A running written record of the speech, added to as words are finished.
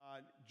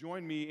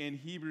join me in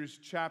Hebrews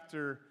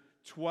chapter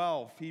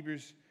 12.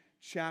 Hebrews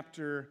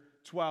chapter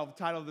 12.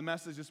 The title of the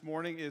message this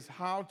morning is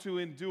How to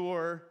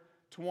Endure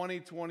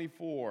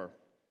 2024.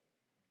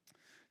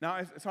 Now,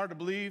 it's hard to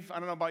believe. I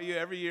don't know about you.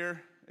 Every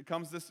year it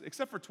comes this,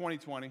 except for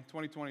 2020.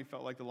 2020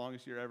 felt like the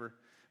longest year ever.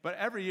 But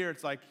every year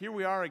it's like, here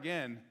we are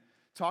again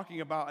talking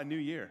about a new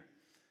year.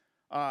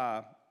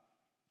 I'm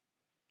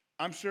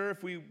sure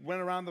if we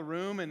went around the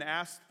room and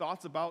asked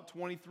thoughts about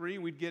 23,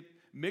 we'd get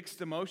mixed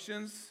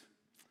emotions.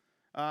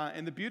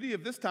 And the beauty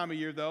of this time of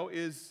year, though,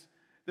 is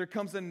there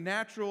comes a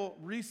natural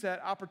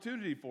reset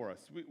opportunity for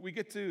us. We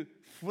get to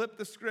flip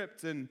the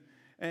script and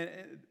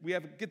we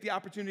get the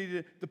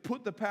opportunity to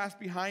put the past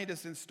behind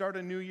us and start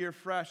a new year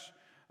fresh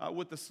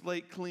with the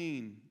slate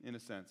clean, in a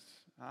sense.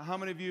 How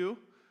many of you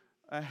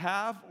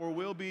have or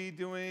will be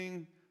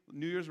doing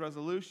New Year's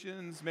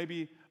resolutions,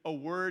 maybe a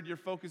word you're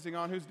focusing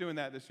on? Who's doing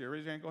that this year?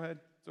 Raise your hand. Go ahead.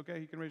 It's okay.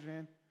 You can raise your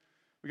hand.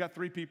 We got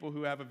 3 people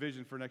who have a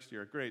vision for next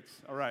year. Great.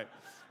 All right.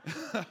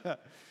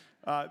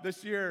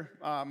 This year,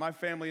 my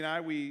family and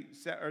I,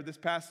 this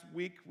past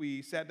week,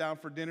 we sat down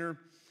for dinner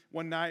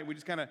one night. We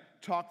just kind of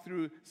talked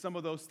through some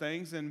of those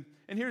things. And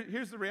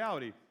here's the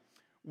reality.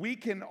 We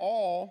can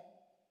all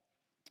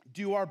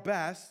do our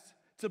best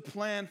to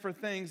plan for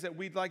things that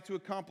we'd like to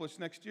accomplish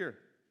next year.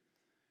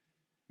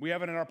 We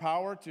have it in our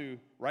power to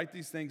write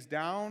these things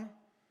down,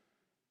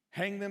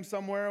 hang them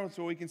somewhere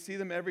so we can see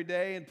them every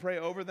day and pray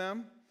over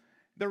them.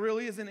 There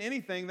really isn't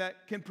anything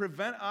that can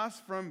prevent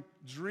us from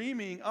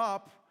dreaming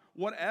up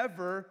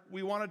whatever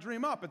we want to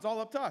dream up. It's all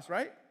up to us,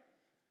 right?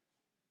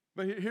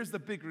 But here's the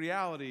big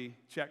reality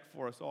check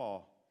for us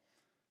all.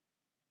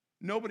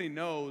 Nobody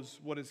knows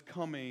what is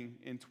coming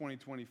in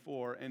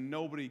 2024, and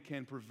nobody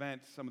can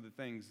prevent some of the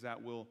things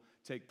that will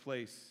take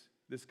place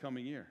this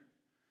coming year.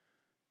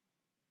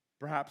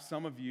 Perhaps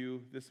some of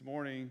you this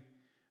morning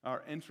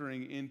are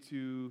entering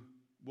into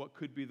what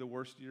could be the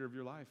worst year of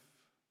your life,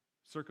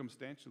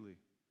 circumstantially.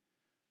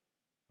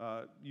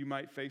 You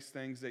might face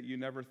things that you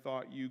never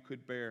thought you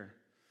could bear.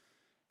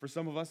 For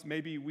some of us,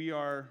 maybe we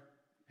are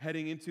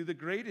heading into the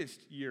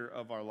greatest year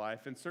of our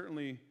life, and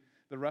certainly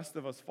the rest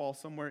of us fall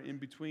somewhere in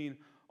between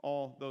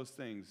all those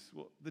things.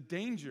 Well, the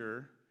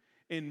danger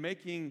in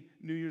making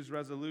New Year's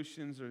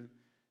resolutions or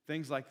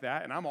things like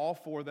that, and I'm all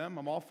for them.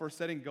 I'm all for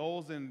setting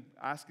goals and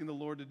asking the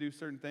Lord to do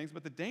certain things,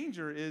 but the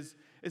danger is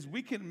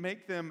we can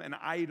make them an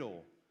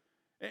idol.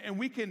 And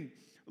we can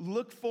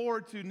look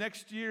forward to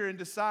next year and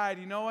decide,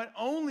 you know what,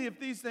 only if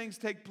these things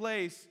take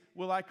place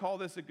will I call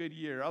this a good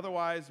year.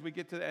 Otherwise, we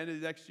get to the end of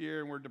the next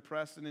year and we're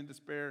depressed and in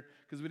despair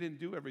because we didn't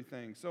do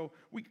everything. So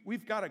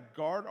we've got to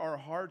guard our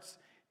hearts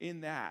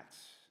in that.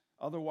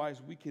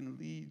 Otherwise, we can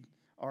lead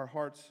our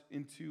hearts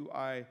into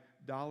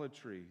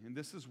idolatry. And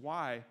this is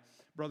why,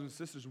 brothers and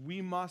sisters,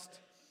 we must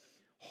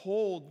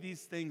hold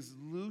these things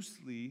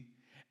loosely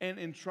and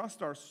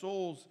entrust our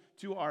souls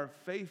to our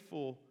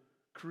faithful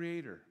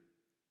Creator.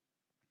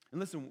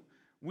 And listen,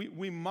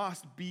 we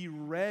must be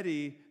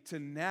ready to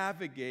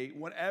navigate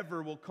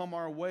whatever will come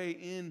our way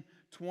in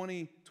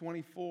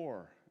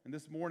 2024. And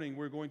this morning,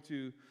 we're going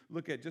to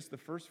look at just the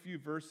first few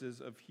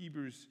verses of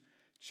Hebrews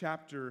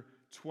chapter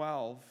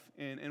 12.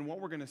 And what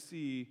we're going to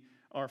see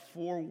are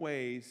 4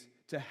 ways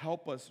to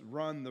help us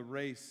run the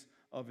race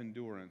of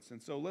endurance.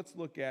 And so let's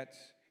look at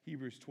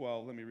Hebrews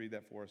 12. Let me read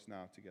that for us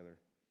now together.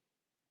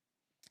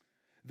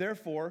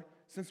 Therefore,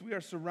 since we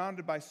are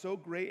surrounded by so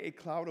great a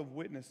cloud of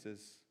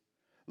witnesses,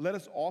 let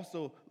us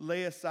also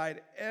lay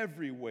aside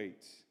every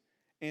weight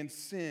and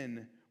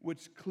sin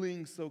which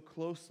clings so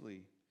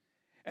closely.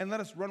 And let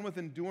us run with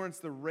endurance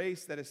the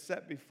race that is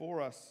set before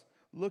us,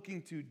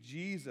 looking to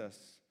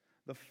Jesus,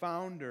 the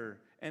founder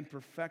and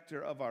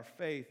perfecter of our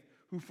faith,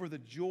 who for the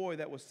joy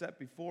that was set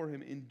before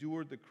him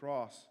endured the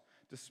cross,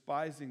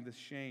 despising the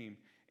shame,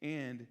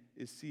 and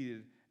is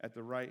seated at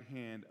the right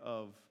hand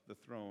of the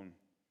throne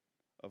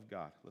of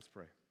God. Let's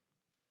pray.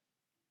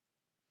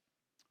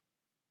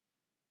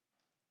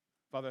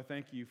 Father, I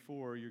thank you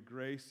for your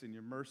grace and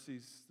your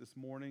mercies this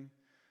morning,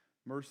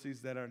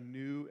 mercies that are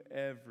new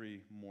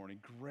every morning.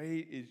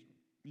 Great is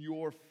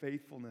your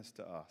faithfulness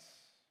to us.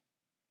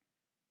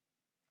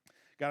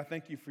 God, I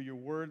thank you for your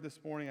word this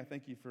morning. I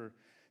thank you for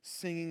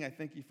singing. I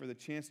thank you for the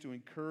chance to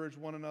encourage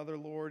one another,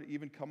 Lord.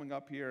 Even coming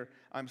up here,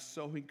 I'm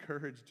so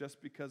encouraged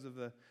just because of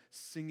the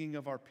singing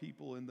of our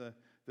people and the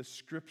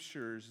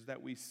scriptures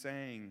that we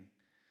sang.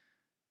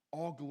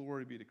 All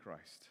glory be to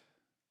Christ.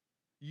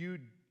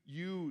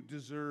 You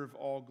deserve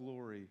all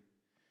glory.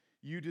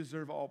 You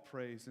deserve all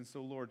praise. And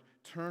so, Lord,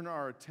 turn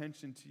our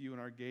attention to you and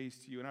our gaze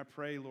to you. And I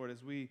pray, Lord,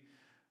 as we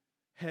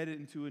head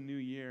into a new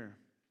year,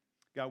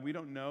 God, we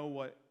don't know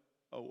what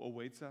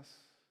awaits us,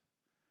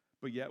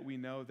 but yet we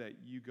know that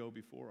you go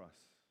before us.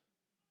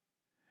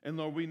 And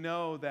Lord, we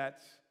know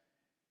that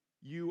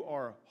you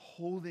are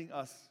holding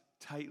us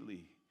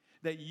tightly,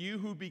 that you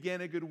who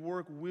began a good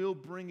work will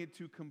bring it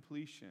to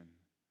completion.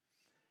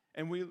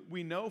 And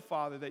we know,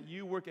 Father, that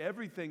you work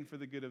everything for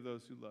the good of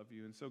those who love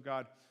you. And so,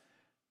 God,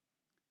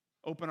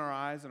 open our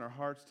eyes and our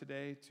hearts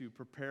today to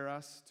prepare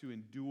us to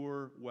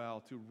endure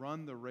well, to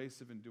run the race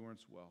of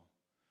endurance well.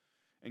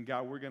 And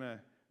God, we're going to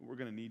we're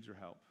going to need your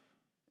help.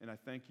 And I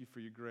thank you for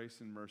your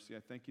grace and mercy. I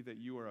thank you that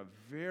you are a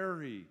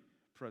very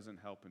present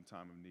help in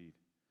time of need.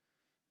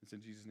 It's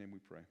in Jesus' name we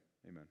pray.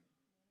 Amen.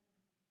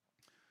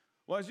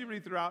 Well, as you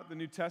read throughout the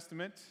New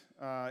Testament,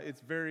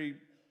 it's very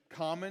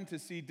common to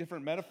see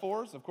different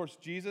metaphors. Of course,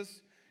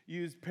 Jesus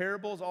used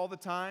parables all the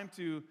time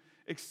to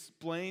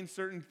explain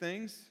certain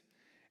things.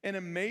 And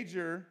a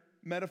major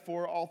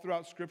metaphor all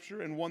throughout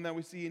Scripture, and one that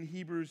we see in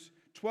Hebrews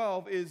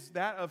 12, is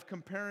that of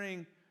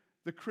comparing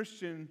the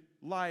Christian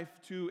life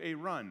to a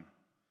run.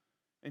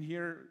 And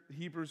here,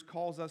 Hebrews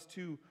calls us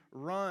to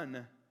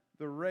run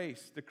the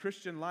race. The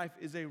Christian life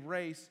is a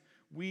race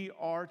we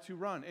are to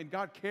run. And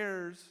God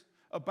cares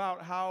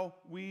about how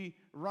we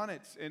run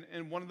it.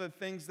 And one of the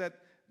things that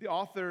the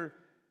author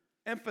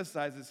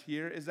emphasizes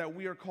here is that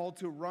we are called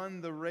to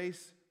run the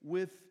race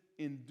with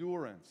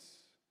endurance.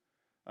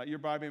 Your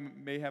Bible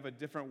may have a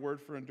different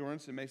word for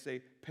endurance. It may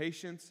say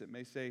patience. It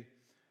may say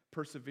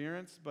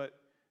perseverance. But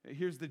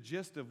here's the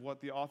gist of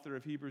what the author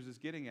of Hebrews is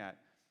getting at.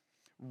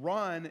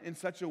 Run in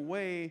such a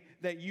way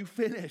that you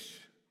finish.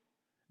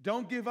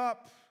 Don't give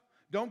up.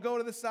 Don't go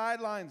to the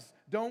sidelines.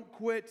 Don't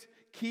quit.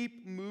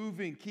 Keep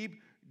moving.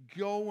 Keep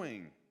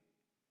going.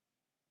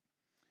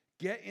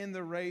 Get in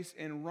the race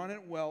and run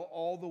it well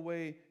all the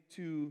way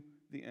to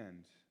the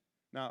end.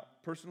 Now,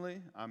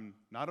 personally, I'm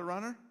not a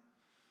runner.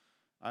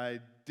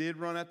 I did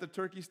run at the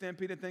Turkey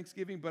Stampede at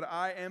Thanksgiving, but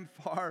I am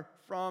far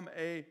from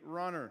a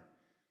runner.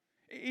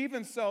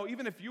 Even so,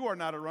 even if you are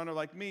not a runner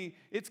like me,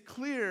 it's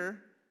clear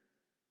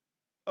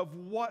of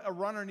what a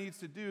runner needs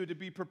to do to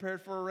be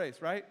prepared for a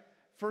race, right?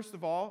 First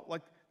of all,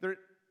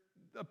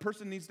 a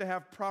person needs to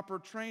have proper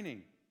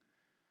training.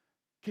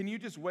 Can you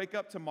just wake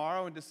up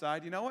tomorrow and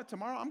decide, you know what,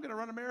 tomorrow I'm going to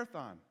run a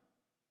marathon?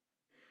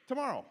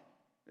 Tomorrow.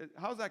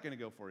 How's that going to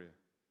go for you?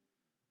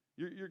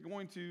 You're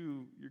going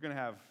to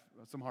have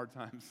some hard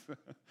times.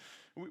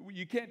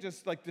 You can't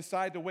just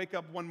decide to wake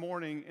up one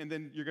morning and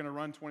then you're going to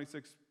run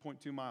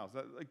 26.2 miles.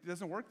 It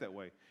doesn't work that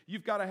way.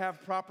 You've got to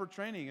have proper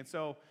training. And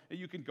so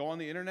you can go on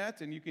the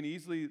internet and you can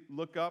easily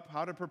look up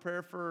how to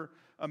prepare for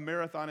a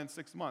marathon in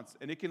 6 months.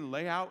 And it can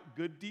lay out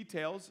good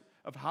details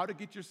of how to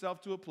get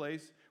yourself to a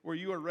place where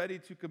you are ready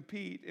to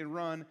compete and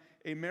run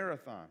a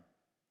marathon.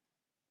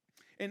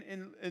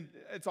 And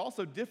it's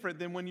also different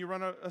than when you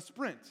run a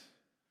sprint.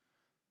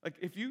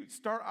 If you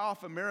start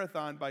off a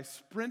marathon by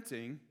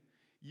sprinting,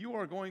 you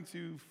are going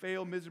to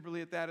fail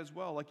miserably at that as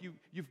well.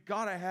 You've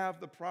got to have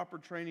the proper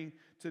training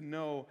to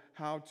know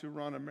how to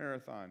run a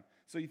marathon.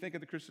 So you think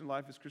of the Christian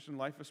life, is Christian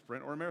life a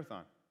sprint or a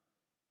marathon?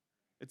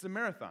 It's a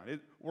marathon.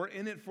 We're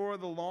in it for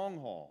the long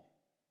haul.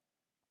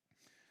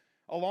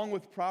 Along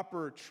with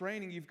proper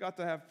training, you've got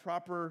to have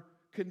proper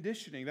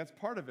conditioning. That's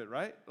part of it,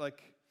 right?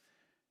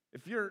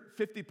 If you're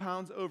 50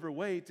 pounds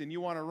overweight and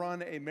you want to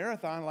run a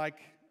marathon, like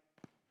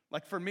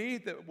for me,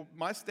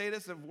 my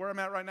status of where I'm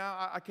at right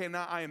now,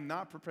 I am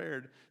not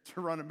prepared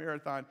to run a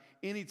marathon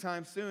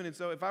anytime soon. And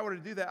so if I were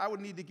to do that, I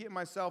would need to get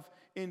myself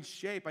in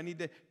shape. I need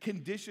to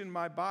condition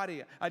my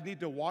body. I'd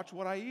need to watch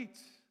what I eat.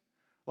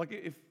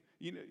 If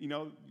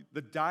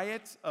the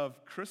diet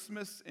of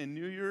Christmas and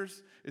New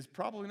Year's is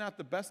probably not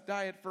the best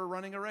diet for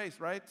running a race,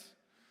 right?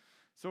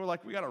 So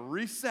we got to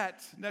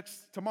reset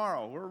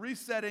tomorrow. We're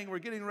resetting, we're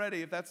getting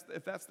ready if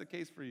that's the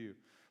case for you.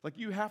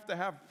 You have to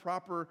have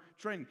proper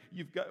training.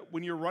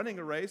 When you're running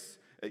a race,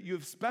 you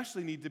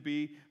especially need to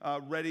be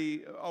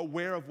ready,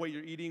 aware of what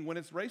you're eating when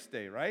it's race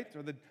day, right?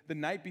 Or the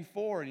night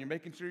before, and you're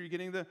making sure you're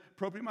getting the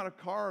appropriate amount of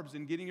carbs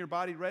and getting your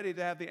body ready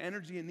to have the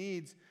energy it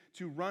needs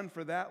to run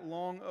for that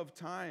long of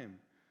time.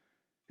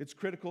 It's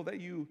critical that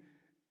you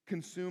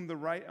consume the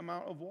right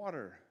amount of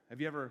water. Have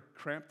you ever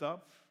cramped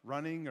up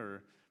running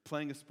or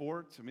playing a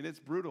sport? It's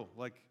brutal.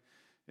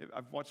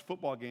 I've watched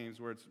football games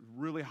where it's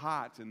really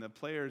hot and the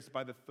players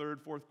by the third,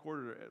 fourth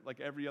quarter,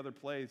 every other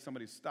play,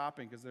 somebody's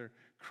stopping because they're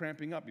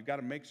cramping up. You've got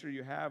to make sure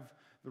you have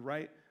the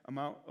right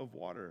amount of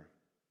water.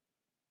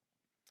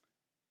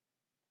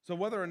 So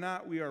whether or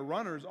not we are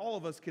runners, all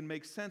of us can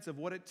make sense of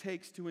what it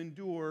takes to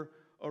endure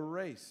a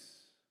race.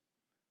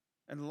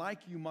 And like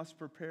you must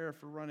prepare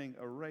for running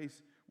a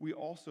race, we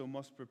also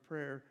must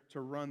prepare to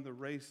run the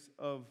race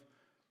of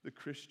the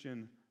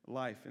Christian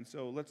life. And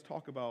so let's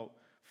talk about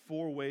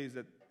 4 ways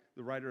that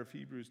the writer of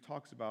Hebrews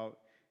talks about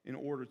in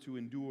order to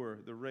endure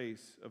the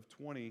race of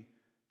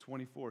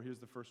 2024. Here's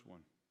the first one.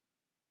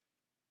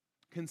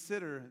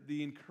 Consider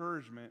the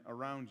encouragement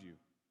around you.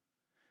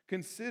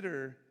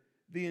 Consider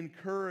the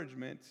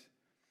encouragement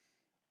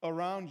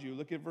around you.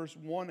 Look at verse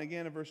 1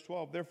 again of verse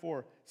 12.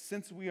 Therefore,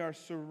 since we are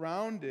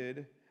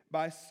surrounded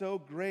by so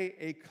great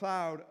a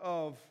cloud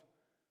of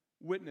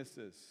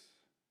witnesses.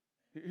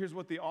 Here's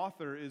what the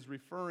author is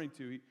referring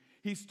to.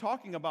 He's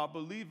talking about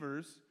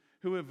believers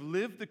who have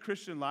lived the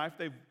Christian life.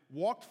 They've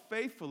walked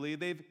faithfully.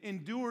 They've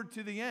endured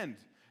to the end.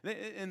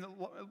 And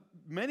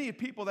many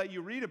people that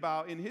you read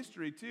about in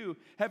history, too,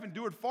 have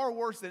endured far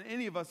worse than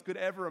any of us could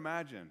ever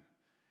imagine.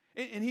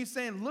 And he's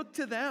saying, look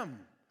to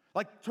them.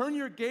 Turn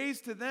your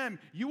gaze to them.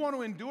 You want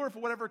to endure for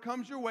whatever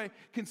comes your way.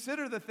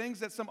 Consider the things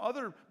that some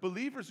other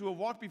believers who have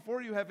walked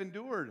before you have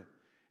endured.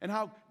 and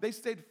how they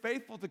stayed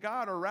faithful to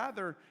God, or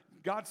rather,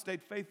 God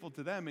stayed faithful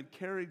to them and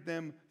carried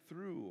them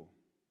through.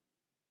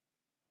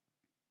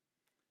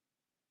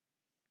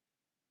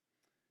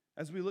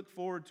 As we look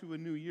forward to a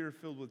new year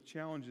filled with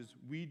challenges,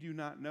 we do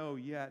not know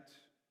yet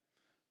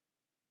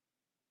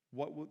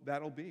what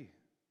that'll be.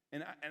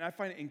 And I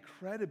find it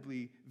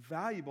incredibly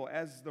valuable,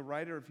 as the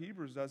writer of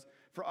Hebrews does,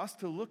 for us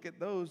to look at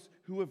those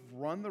who have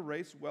run the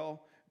race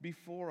well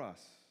before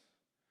us.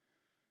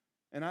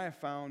 And I have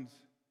found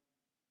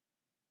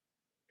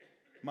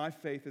my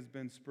faith has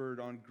been spurred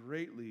on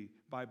greatly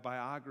by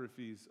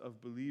biographies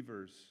of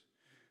believers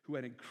who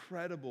had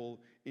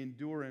incredible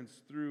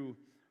endurance through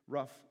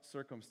rough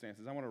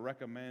circumstances. I want to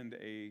recommend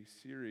a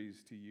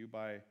series to you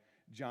by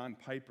John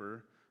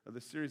Piper. The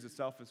series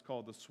itself is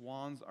called The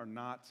Swans Are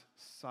Not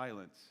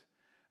Silent.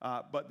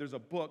 But there's a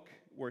book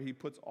where he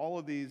puts all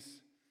of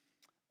these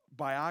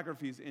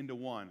biographies into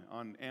one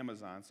on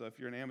Amazon. So if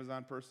you're an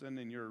Amazon person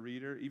and you're a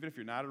reader, even if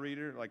you're not a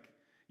reader,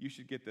 you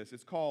should get this.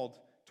 It's called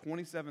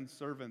 27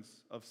 Servants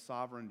of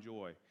Sovereign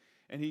Joy.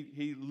 And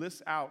he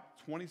lists out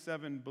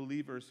 27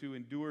 believers who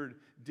endured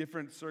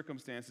different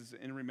circumstances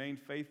and remained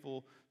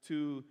faithful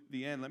to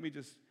the end. Let me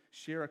just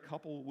share a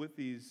couple with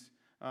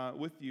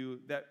you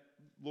that,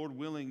 Lord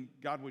willing,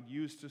 God would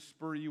use to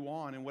spur you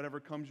on in whatever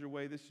comes your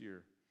way this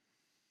year.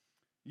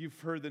 You've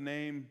heard the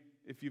name,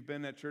 if you've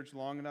been at church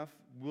long enough,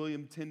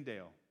 William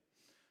Tyndale.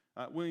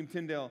 William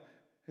Tyndale,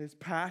 his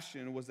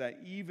passion was that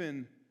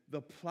even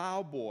the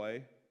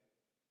plowboy,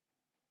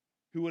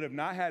 who would have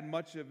not had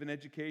much of an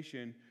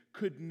education,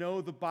 could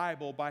know the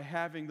Bible by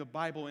having the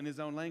Bible in his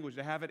own language,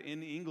 to have it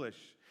in English.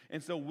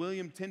 And so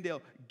William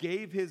Tyndale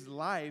gave his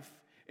life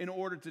in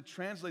order to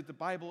translate the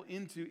Bible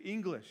into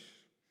English.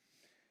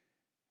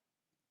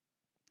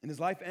 And his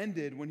life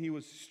ended when he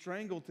was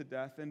strangled to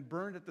death and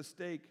burned at the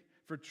stake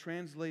for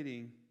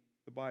translating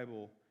the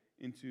Bible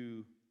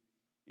into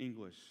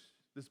English.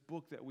 This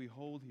book that we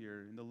hold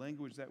here and the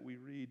language that we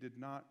read did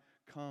not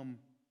come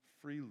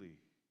freely.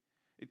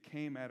 It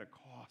came at a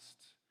cost.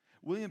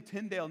 William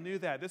Tyndale knew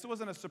that. This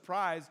wasn't a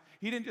surprise.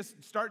 He didn't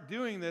just start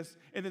doing this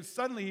and then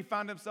suddenly he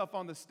found himself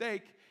on the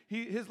stake.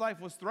 His life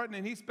was threatened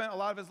and he spent a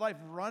lot of his life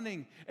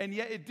running, and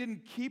yet it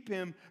didn't keep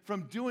him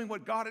from doing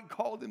what God had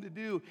called him to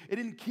do. It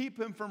didn't keep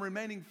him from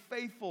remaining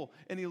faithful,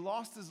 and he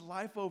lost his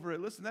life over it.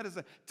 Listen, that is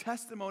a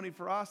testimony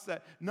for us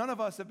that none of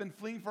us have been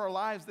fleeing for our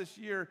lives this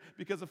year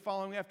because of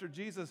following after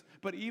Jesus.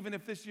 But even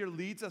if this year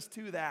leads us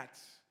to that,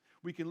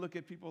 we can look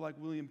at people like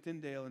William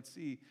Tyndale and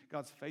see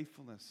God's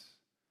faithfulness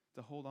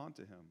to hold on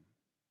to him.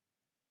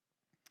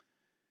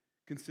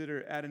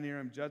 Consider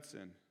Adoniram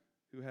Judson,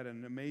 who had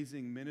an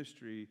amazing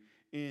ministry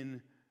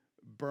in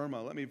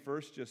Burma. Let me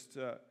first just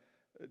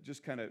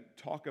kind of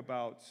talk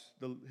about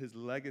his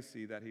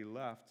legacy that he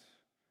left.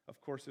 Of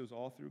course, it was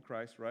all through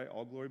Christ, right?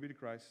 All glory be to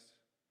Christ.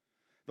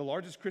 The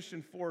largest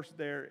Christian force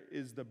there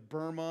is the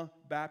Burma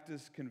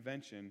Baptist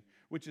Convention,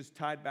 which is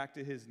tied back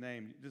to his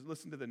name. Just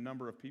listen to the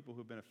number of people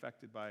who've been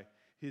affected by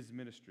his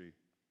ministry.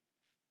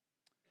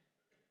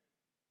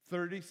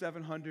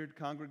 3,700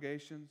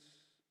 congregations,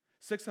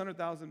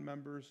 600,000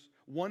 members,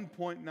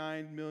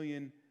 1.9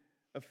 million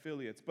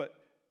affiliates. But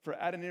for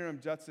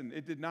Adoniram Judson,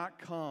 it did not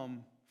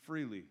come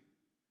freely.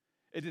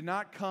 It did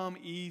not come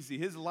easy.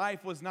 His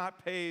life was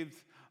not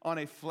paved on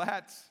a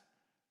flat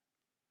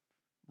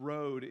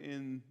road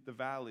in the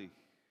valley.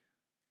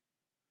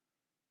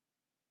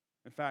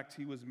 In fact,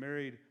 he was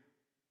married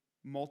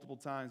multiple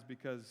times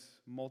because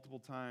multiple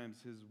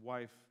times his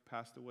wife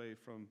passed away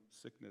from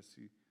sickness.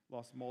 He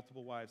lost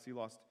multiple wives. He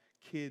lost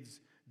kids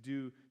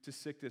due to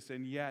sickness,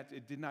 and yet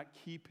it did not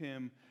keep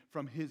him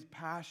from his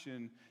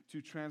passion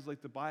to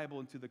translate the Bible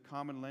into the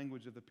common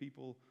language of the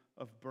people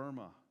of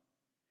Burma.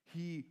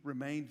 He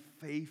remained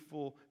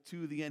faithful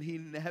to the end. He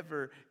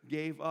never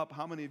gave up.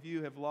 How many of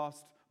you have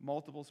lost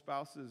multiple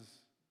spouses?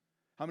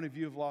 How many of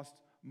you have lost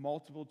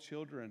multiple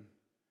children?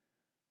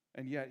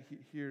 And yet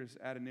here's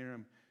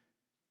Adoniram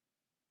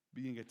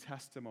being a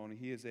testimony.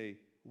 He is a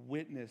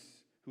witness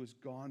who has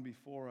gone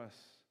before us.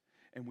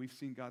 And we've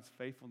seen God's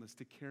faithfulness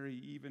to carry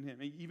even him.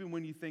 Even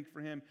when you think for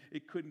him,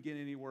 it couldn't get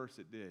any worse,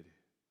 it did.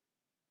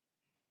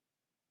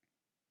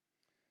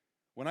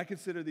 When I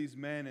consider these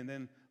men and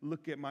then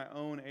look at my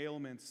own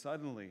ailments,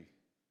 suddenly,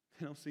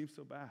 they don't seem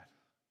so bad.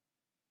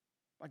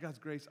 By God's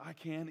grace, I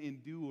can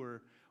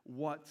endure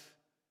what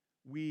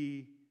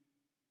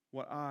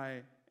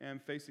I am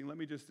facing. Let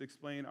me just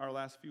explain our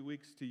last few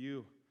weeks to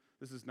you.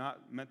 This is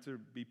not meant to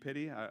be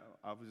pity.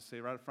 I'll just say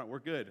right up front, we're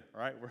good,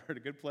 all right? We're at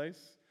a good place.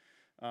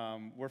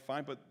 We're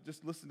fine, but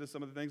just listen to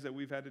some of the things that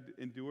we've had to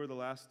endure the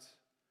last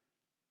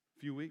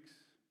few weeks.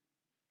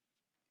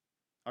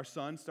 Our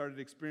son started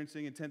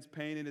experiencing intense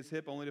pain in his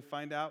hip, only to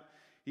find out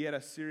he had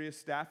a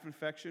serious staph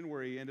infection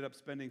where he ended up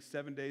spending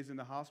 7 days in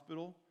the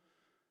hospital.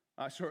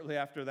 Shortly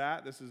after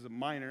that, this is a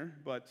minor,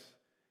 but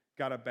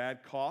got a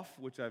bad cough,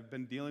 which I've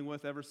been dealing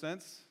with ever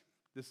since.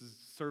 This is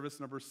service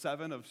number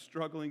 7 of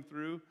struggling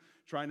through,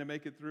 trying to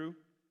make it through.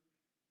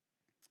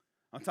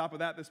 On top of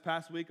that, this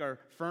past week, our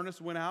furnace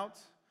went out,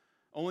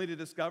 only to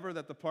discover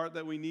that the part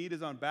that we need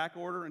is on back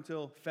order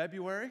until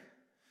February.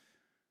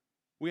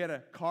 We had a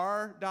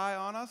car die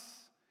on us,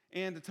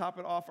 and to top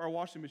it off, our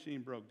washing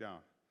machine broke down.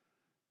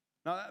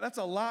 Now, that's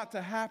a lot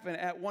to happen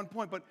at one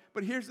point,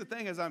 but here's the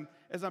thing. As I'm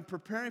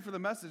preparing for the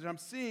message, I'm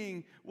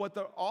seeing what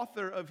the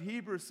author of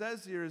Hebrews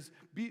says here is,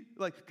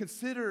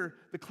 consider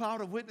the cloud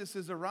of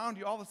witnesses around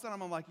you. All of a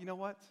sudden, I'm like, you know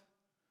what?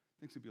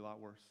 Things could be a lot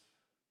worse.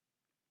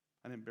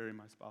 I didn't bury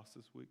my spouse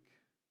this week.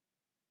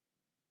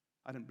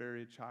 I didn't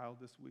bury a child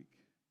this week.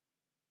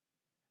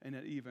 And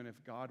that even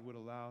if God would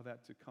allow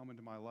that to come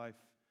into my life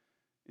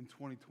in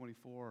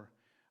 2024,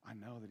 I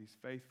know that He's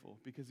faithful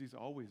because He's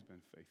always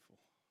been faithful.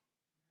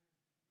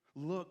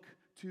 Look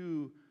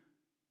to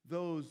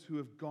those who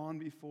have gone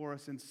before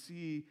us and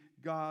see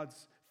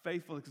God's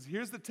faithfulness. Because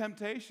here's the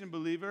temptation,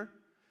 believer.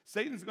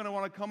 Satan's going to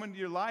want to come into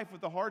your life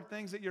with the hard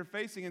things that you're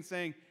facing and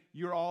saying,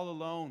 you're all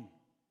alone.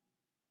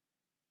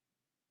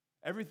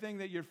 Everything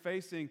that you're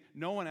facing,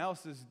 no one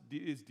else is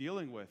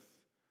dealing with.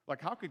 Like,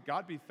 how could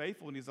God be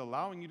faithful and He's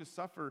allowing you to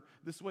suffer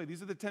this way?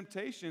 These are the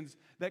temptations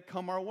that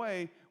come our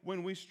way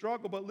when we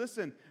struggle. But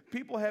listen,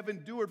 people have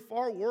endured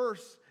far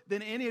worse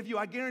than any of you,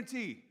 I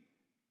guarantee.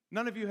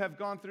 None of you have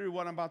gone through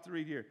what I'm about to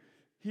read here.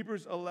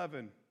 Hebrews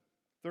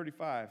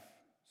 11:35,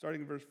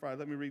 starting in verse 5.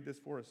 Let me read this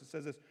for us. It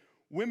says this,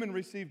 women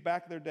received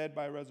back their dead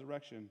by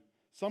resurrection.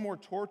 Some were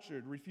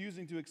tortured,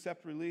 refusing to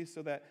accept release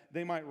so that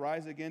they might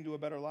rise again to a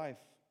better life.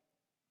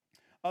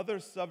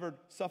 Others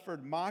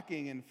suffered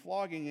mocking and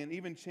flogging and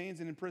even chains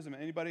and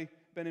imprisonment. Anybody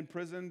been in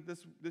prison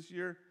this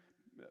year?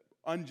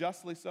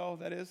 Unjustly so,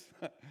 that is.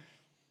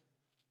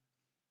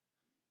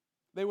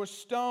 They were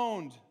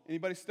stoned.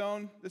 Anybody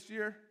stoned this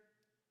year?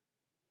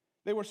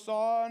 They were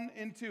sawn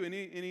into.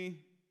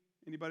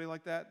 Anybody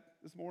like that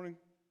this morning?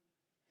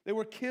 They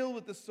were killed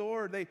with the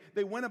sword.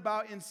 They went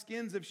about in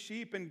skins of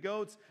sheep and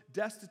goats,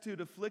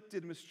 destitute,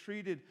 afflicted,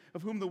 mistreated,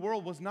 of whom the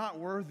world was not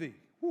worthy.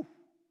 Whew.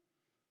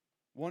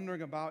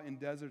 Wandering about in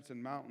deserts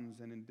and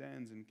mountains and in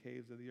dens and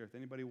caves of the earth.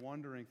 Anybody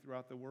wandering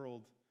throughout the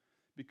world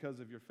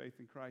because of your faith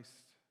in Christ?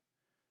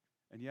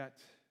 And yet,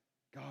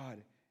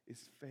 God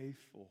is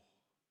faithful.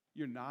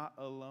 You're not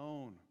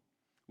alone.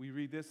 We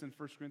read this in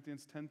 1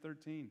 Corinthians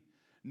 10:13.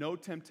 No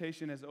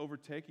temptation has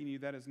overtaken you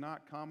that is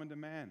not common to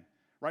man.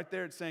 Right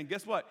there it's saying,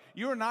 guess what?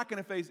 You're not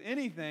going to face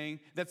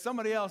anything that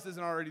somebody else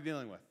isn't already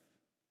dealing with.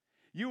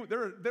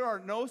 There are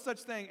no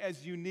such thing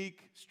as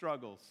unique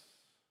struggles.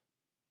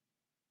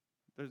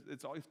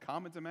 It's always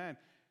common to man.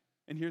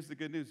 And here's the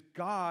good news.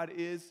 God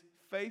is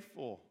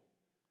faithful.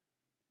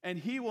 And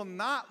He will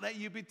not let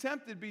you be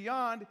tempted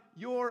beyond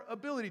your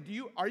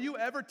ability. Are you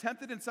ever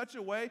tempted in such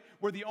a way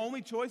where the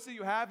only choice that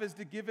you have is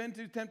to give in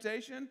to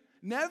temptation?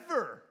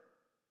 Never.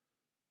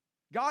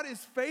 God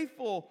is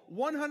faithful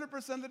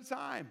 100% of the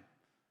time.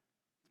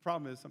 The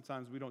problem is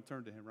sometimes we don't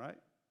turn to Him, right?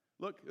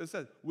 Look, it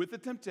says, with the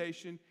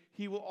temptation,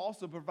 He will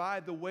also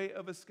provide the way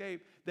of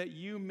escape that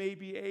you may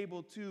be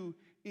able to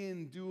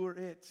endure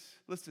it.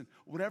 Listen,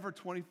 whatever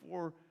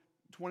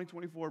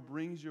 2024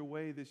 brings your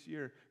way this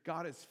year,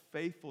 God is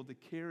faithful to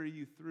carry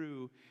you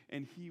through,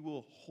 and He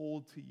will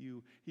hold to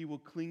you. He will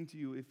cling to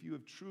you if you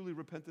have truly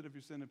repented of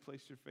your sin and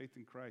placed your faith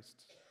in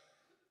Christ.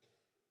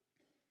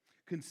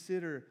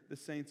 Consider the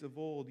saints of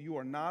old. You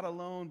are not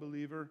alone,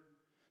 believer.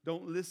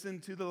 Don't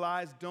listen to the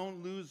lies.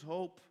 Don't lose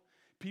hope.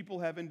 People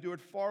have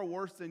endured far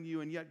worse than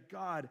you, and yet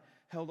God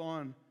held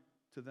on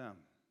to them.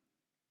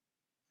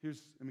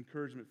 Here's an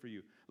encouragement for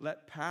you.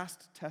 Let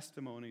past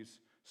testimonies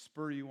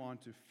spur you on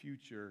to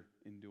future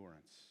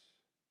endurance.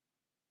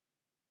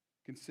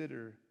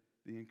 Consider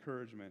the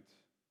encouragement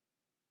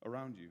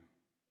around you.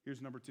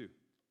 Here's number 2.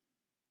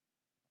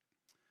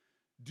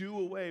 Do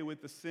away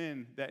with the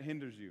sin that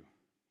hinders you.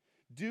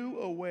 Do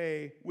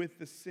away with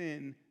the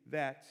sin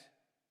that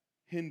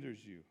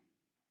hinders you.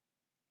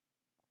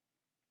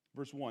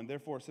 Verse 1,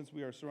 therefore, since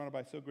we are surrounded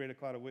by so great a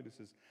cloud of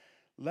witnesses,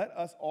 let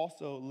us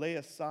also lay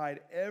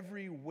aside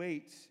every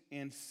weight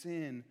and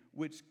sin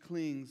which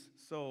clings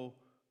so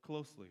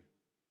closely.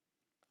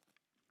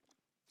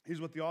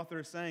 Here's what the author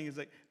is saying, is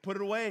like, put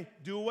it away,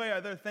 do away. Are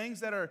there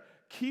things that are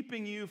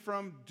keeping you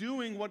from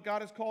doing what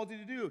God has called you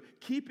to do,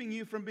 keeping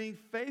you from being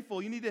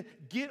faithful? You need to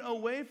get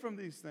away from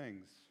these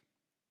things.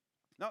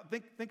 Now,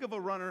 think of a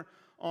runner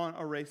on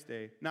a race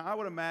day. Now, I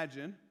would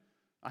imagine,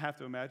 I have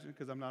to imagine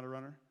because I'm not a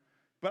runner,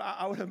 but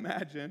I would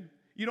imagine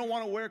you don't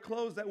want to wear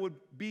clothes that would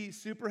be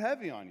super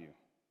heavy on you.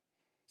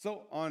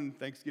 So on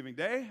Thanksgiving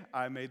Day,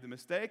 I made the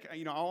mistake.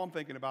 All I'm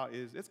thinking about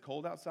is it's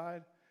cold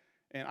outside,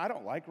 and I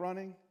don't like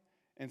running,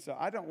 and so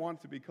I don't want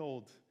it to be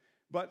cold.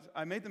 But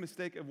I made the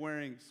mistake of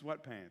wearing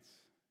sweatpants,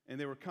 and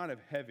they were kind of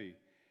heavy,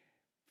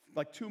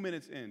 like 2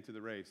 minutes into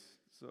the race.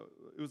 So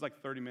it was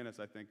like 30 minutes,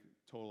 I think,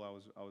 total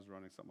I was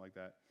running, something like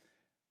that.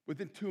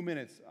 Within 2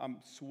 minutes, I'm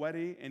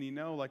sweaty, and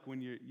like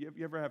when you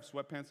ever have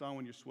sweatpants on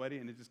when you're sweaty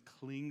and it just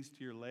clings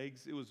to your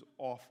legs? It was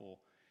awful.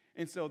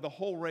 And so the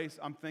whole race,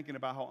 I'm thinking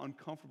about how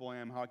uncomfortable I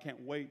am, how I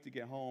can't wait to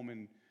get home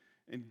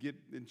and get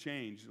and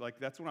change. Like,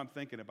 that's what I'm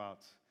thinking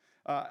about.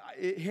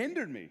 It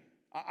hindered me.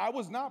 I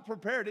was not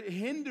prepared. It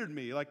hindered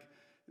me. Like,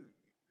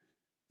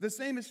 The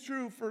same is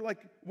true for like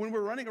when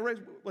we're running a race,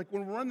 like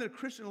when we're running the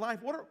Christian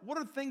life, what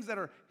are things that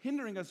are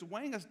hindering us,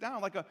 weighing us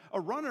down? Like a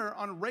runner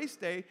on race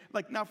day,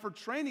 like now for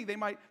training, they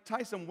might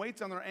tie some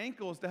weights on their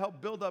ankles to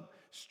help build up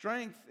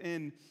strength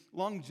and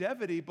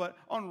longevity, but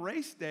on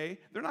race day,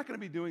 they're not going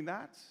to be doing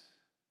that.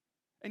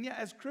 And yet,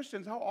 as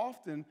Christians, how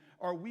often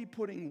are we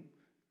putting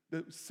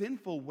the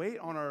sinful weight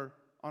on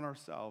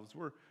ourselves?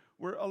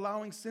 We're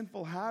allowing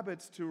sinful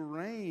habits to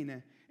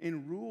reign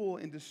and rule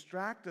and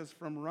distract us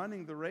from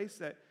running the race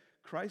that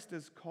Christ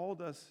has called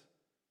us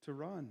to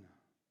run.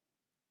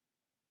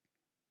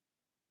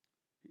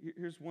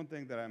 Here's one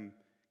thing that I'm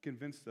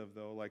convinced of,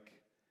 though. Like,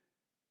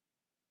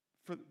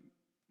 for the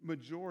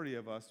majority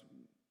of us,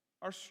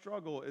 our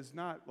struggle is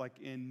not like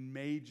in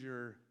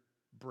major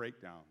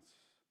breakdowns.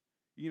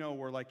 You know,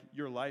 where like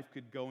your life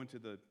could go into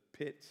the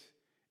pit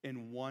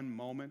in one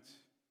moment.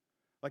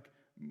 Like,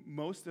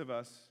 most of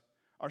us,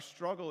 our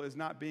struggle is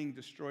not being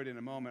destroyed in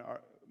a moment.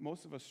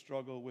 Most of us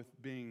struggle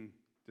with being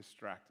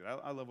distracted.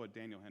 I love what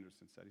Daniel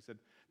Henderson said. He said,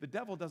 the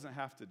devil doesn't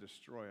have to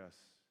destroy us.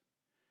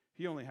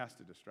 He only has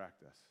to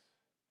distract us.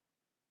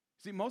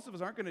 See, most of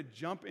us aren't going to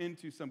jump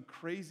into some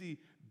crazy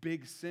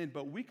big sin,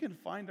 but we can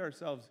find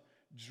ourselves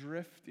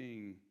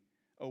drifting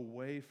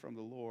away from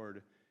the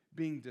Lord,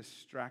 being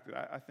distracted.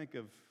 I think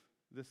of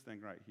this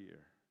thing right here.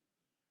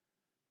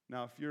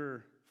 Now, if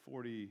you're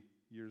 40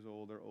 years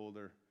old or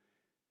older,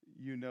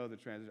 you know the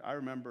transition. I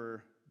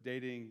remember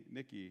dating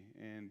Nikki,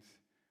 and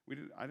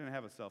I didn't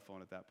have a cell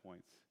phone at that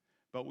point,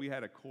 but we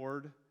had a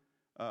cord,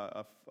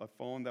 a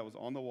phone that was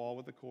on the wall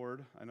with a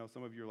cord. I know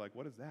some of you are like,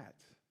 what is that?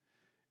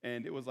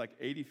 And it was like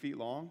 80 feet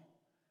long.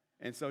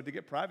 And so to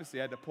get privacy,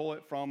 I had to pull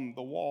it from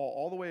the wall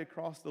all the way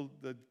across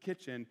the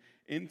kitchen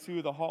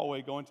into the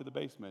hallway going to the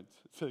basement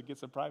to get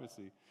some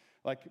privacy.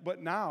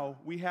 But now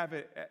we have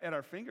it at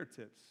our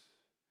fingertips.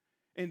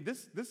 And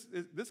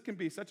this can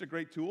be such a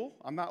great tool.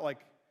 I'm not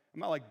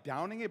like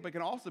downing it, but it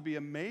can also be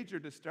a major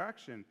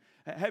distraction.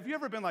 Have you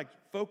ever been like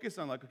focused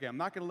on like, okay, I'm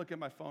not going to look at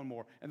my phone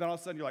more, and then all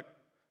of a sudden you're like,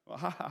 well,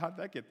 how did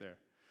that get there?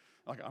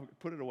 Like, I'll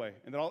put it away,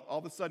 and then all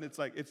of a sudden it's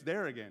like it's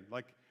there again.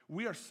 Like,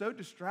 we are so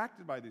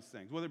distracted by these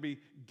things, whether it be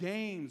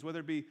games, whether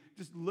it be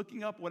just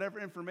looking up whatever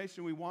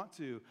information we want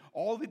to,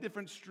 all the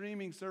different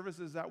streaming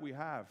services that we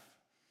have.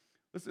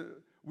 Listen,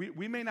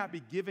 we may not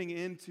be giving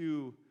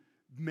into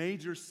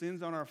major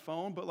sins on our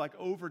phone, but like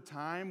over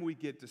time we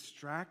get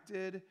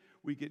distracted,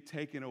 we get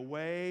taken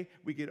away,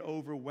 we get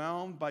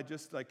overwhelmed by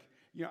just like,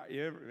 you know,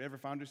 you ever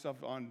found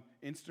yourself on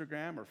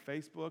Instagram or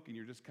Facebook and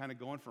you're just kind of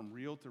going from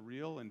reel to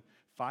reel, and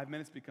 5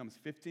 minutes becomes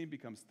 15,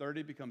 becomes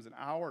 30, becomes an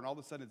hour, and all of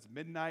a sudden it's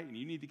midnight and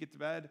you need to get to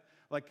bed?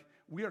 Like,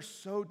 we are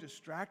so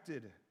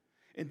distracted.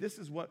 And this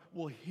is what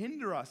will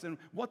hinder us. And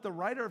what the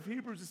writer of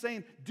Hebrews is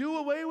saying, do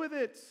away with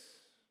it.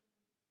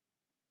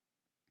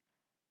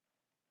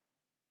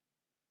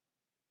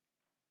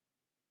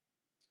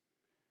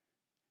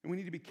 And we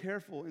need to be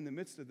careful in the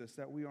midst of this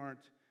that we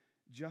aren't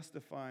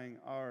justifying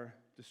our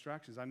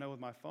distractions. I know with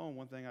my phone,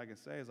 one thing I can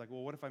say is like,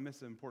 well, what if I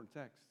miss an important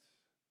text?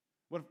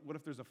 What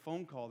if there's a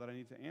phone call that I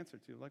need to answer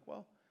to? Like,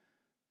 well,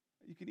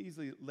 you can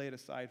easily lay it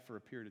aside for a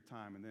period of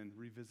time and then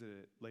revisit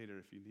it later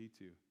if you need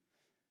to.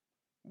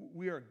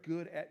 We are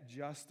good at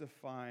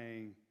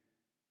justifying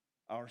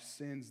our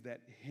sins that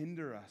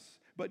hinder us.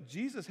 But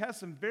Jesus has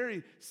some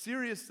very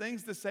serious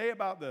things to say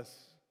about this.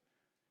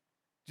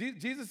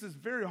 Jesus is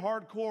very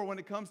hardcore when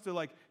it comes to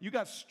like, you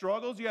got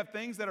struggles, you have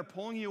things that are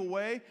pulling you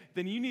away,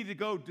 then you need to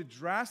go to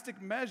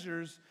drastic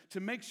measures to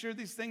make sure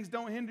these things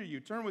don't hinder you.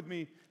 Turn with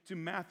me to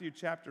Matthew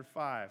chapter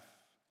 5.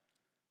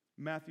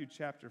 Matthew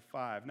chapter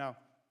 5. Now,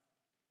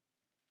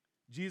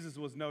 Jesus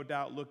was no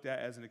doubt looked at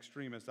as an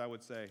extremist, I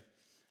would say.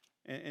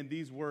 And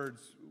these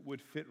words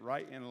would fit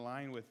right in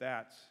line with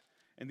that.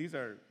 And these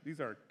are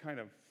kind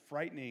of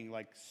frightening,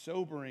 like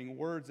sobering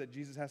words that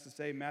Jesus has to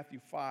say. Matthew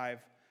 5,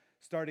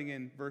 starting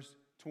in verse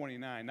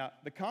 29. Now,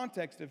 the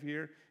context of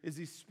here is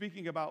he's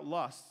speaking about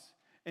lust,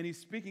 and he's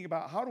speaking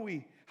about how do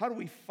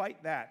we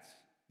fight that?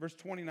 Verse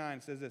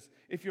 29 says this: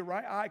 if your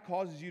right eye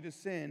causes you to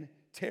sin,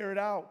 tear it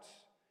out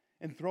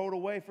and throw it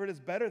away, for it is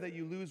better that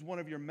you lose one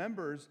of your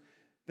members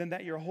than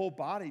that your whole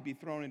body be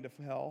thrown into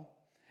hell.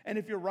 And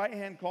if your right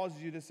hand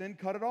causes you to sin,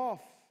 cut it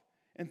off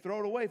and throw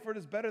it away, for it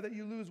is better that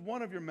you lose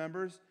one of your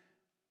members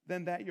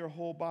than that your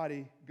whole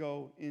body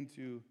go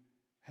into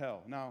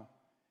hell. Now,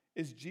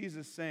 is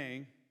Jesus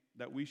saying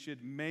that we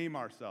should maim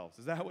ourselves?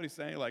 Is that what he's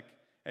saying? Like,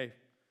 hey,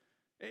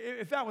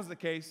 if that was the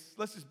case,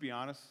 let's just be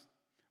honest.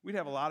 We'd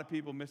have a lot of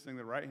people missing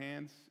their right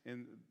hands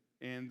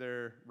and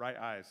their right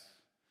eyes.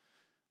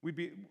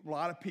 A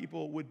lot of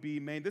people would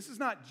be maimed. This is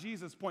not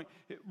Jesus' point.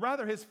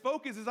 Rather, his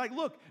focus is like,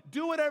 look,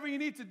 do whatever you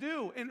need to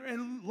do.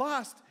 And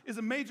lust is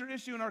a major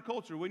issue in our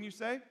culture, wouldn't you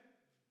say?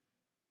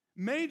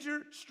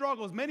 Major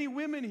struggles. Many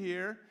women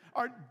here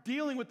are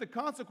dealing with the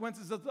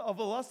consequences of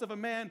the lust of a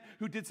man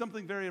who did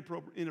something very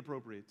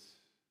inappropriate.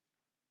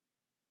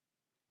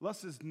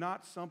 Lust is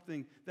not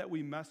something that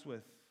we mess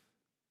with.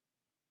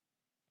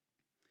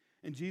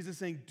 And Jesus is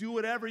saying, do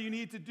whatever you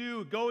need to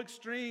do. Go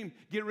extreme.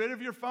 Get rid of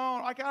your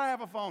phone. I gotta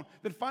have a phone.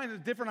 Then find a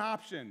different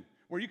option.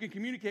 where you can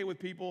communicate with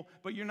people,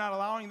 but you're not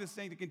allowing this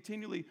thing to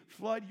continually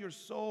flood your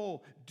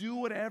soul. Do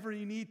whatever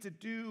you need to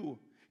do.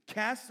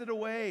 Cast it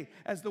away.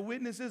 As the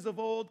witnesses of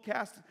old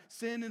cast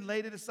sin and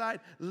laid it aside.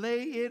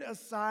 Lay it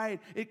aside.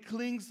 It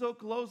clings so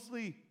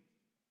closely.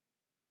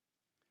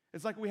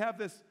 It's like we have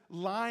this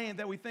lion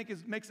that we think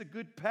makes a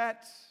good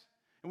pet.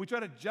 And we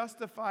try to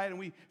justify it, and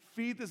we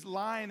feed this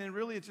lion, and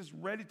really it's just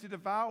ready to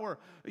devour.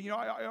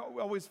 I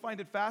always find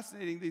it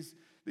fascinating,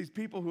 these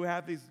people who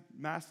have these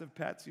massive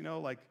pets,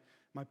 like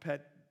my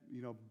pet,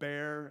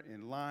 bear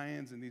and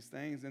lions and these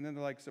things, and then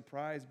they're like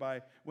surprised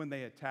by when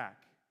they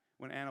attack.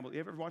 When animals, you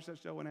ever watch that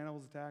show, When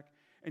Animals Attack?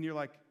 And you're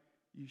like,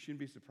 you shouldn't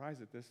be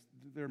surprised at this.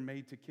 They're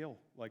made to kill.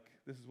 Like,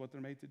 this is what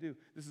they're made to do.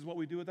 This is what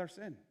we do with our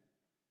sin.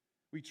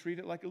 We treat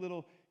it like a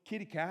little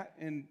kitty cat,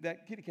 and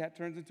that kitty cat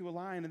turns into a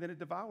lion, and then it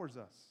devours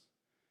us.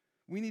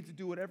 We need to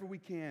do whatever we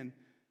can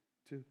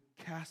to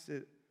cast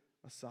it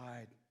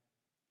aside.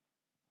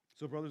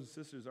 So, brothers and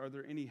sisters, are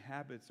there any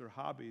habits or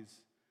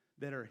hobbies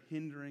that are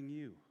hindering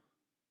you?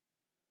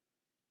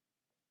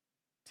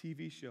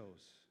 TV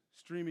shows,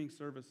 streaming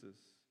services,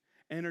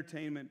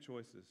 entertainment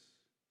choices,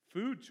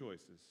 food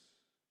choices.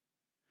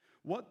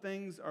 What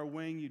things are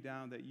weighing you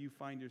down that you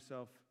find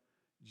yourself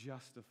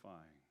justifying?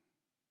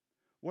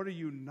 What are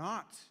you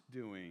not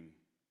doing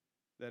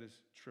that is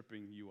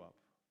tripping you up?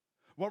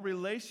 What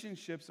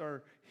relationships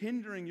are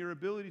hindering your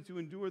ability to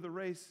endure the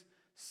race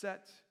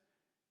set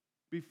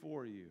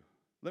before you?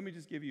 Let me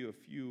just give you a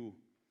few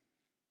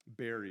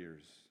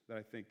barriers that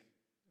I think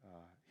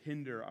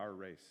hinder our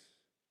race.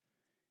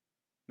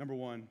 Number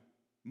one,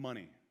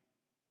 money.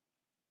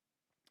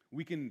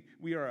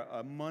 We are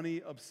a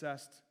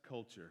money-obsessed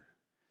culture.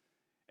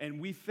 And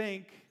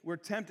we're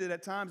tempted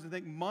at times to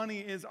think money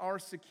is our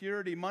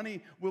security.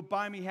 Money will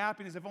buy me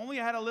happiness. If only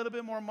I had a little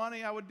bit more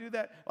money, I would do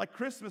that. Like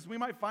Christmas, we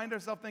might find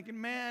ourselves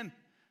thinking, man,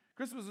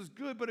 Christmas was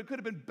good, but it could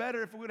have been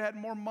better if we would have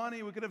had more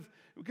money. We could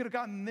have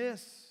gotten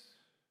this.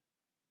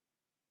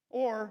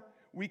 Or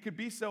we could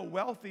be so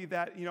wealthy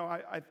that,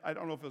 I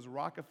don't know if it was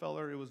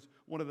Rockefeller, it was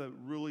one of the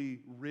really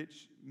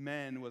rich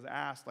men was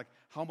asked, like,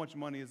 how much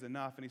money is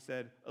enough? And he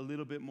said, a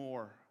little bit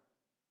more.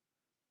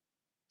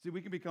 See, we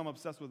can become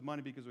obsessed with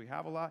money because we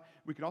have a lot.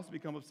 We can also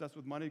become obsessed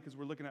with money because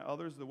we're looking at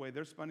others, the way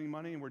they're spending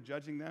money, and we're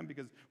judging them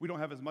because we don't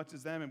have as much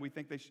as them, and we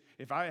think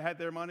if I had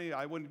their money,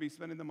 I wouldn't be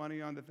spending the money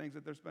on the things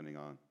that they're spending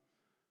on.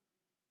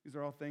 These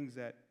are all things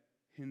that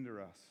hinder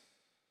us.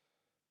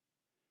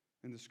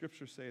 And the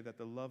scriptures say that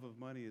the love of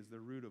money is the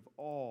root of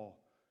all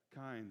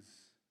kinds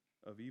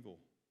of evil.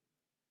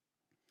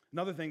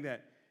 Another thing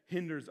that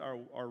hinders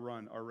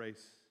our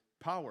race,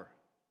 power.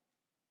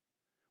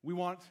 We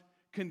want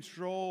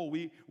control.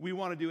 We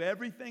want to do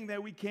everything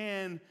that we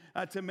can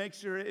to make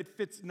sure it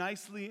fits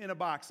nicely in a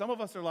box. Some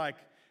of us are like,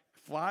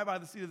 fly by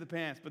the seat of the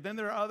pants. But then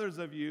there are others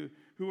of you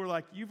who are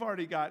like, you've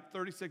already got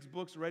 36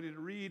 books ready to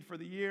read for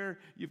the year.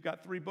 You've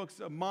got 3 books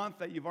a month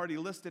that you've already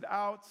listed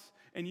out,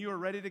 and you are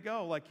ready to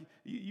go. Like,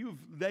 you've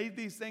laid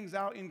these things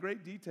out in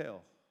great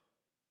detail.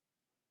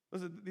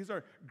 Listen, these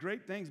are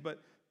great things,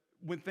 but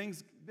when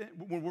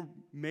we're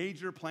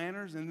major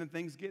planners and then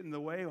things get in the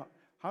way,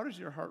 how does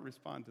your heart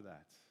respond to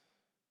that?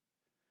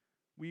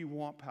 We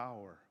want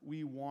power.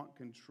 We want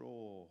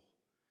control.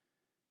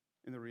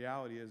 And the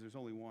reality is there's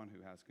only one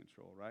who has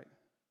control, right?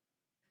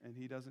 And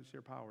he doesn't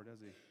share power, does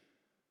he?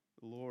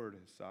 The Lord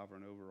is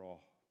sovereign over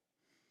all.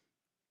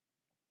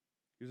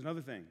 Here's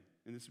another thing,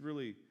 and this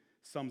really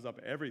sums up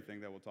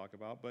everything that we'll talk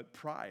about, but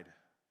pride.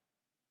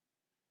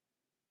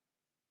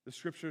 The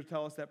scriptures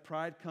tell us that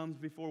pride comes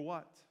before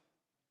what?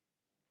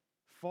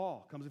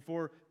 Fall, comes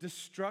before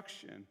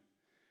destruction.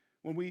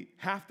 When we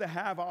have to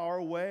have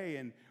our way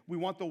and we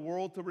want the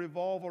world to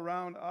revolve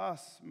around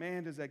us,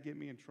 man, does that get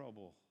me in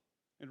trouble.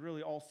 And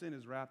really, all sin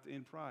is wrapped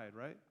in pride,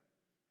 right?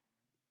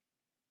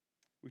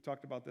 We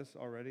talked about this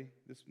already,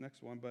 this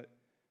next one,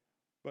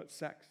 but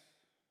sex.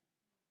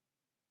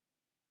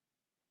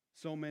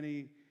 So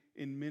many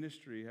in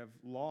ministry have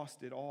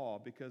lost it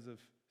all because of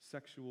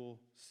sexual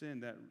sin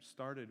that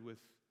started with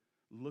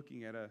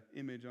looking at an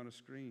image on a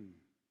screen.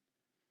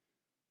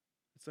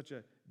 It's such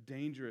a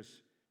dangerous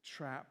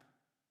trap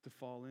to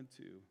fall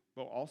into,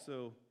 but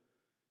also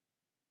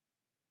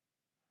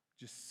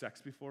just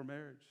sex before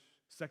marriage,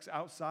 sex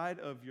outside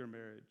of your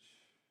marriage.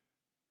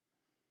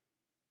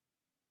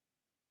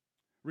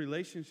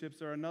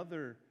 Relationships are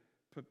another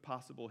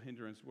possible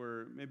hindrance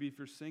where maybe if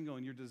you're single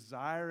and you're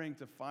desiring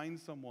to find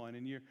someone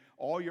and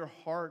all your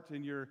heart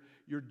and your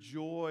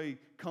joy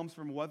comes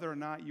from whether or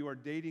not you are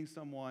dating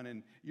someone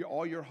and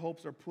all your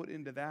hopes are put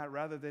into that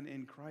rather than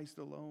in Christ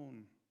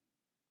alone.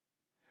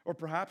 Or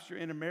perhaps you're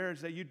in a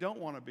marriage that you don't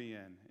want to be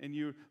in and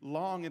you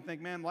long and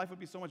think, man, life would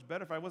be so much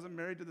better if I wasn't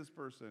married to this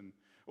person.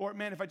 Or,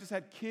 man, if I just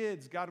had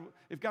kids,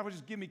 if God would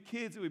just give me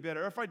kids, it would be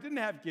better. Or if I didn't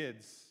have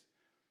kids.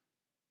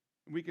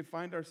 We could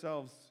find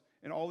ourselves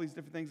in all these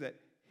different things that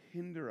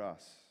hinder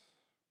us.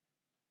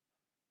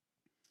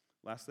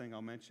 Last thing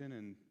I'll mention,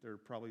 and there are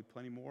probably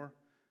plenty more,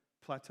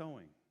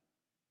 plateauing.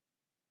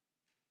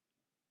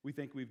 We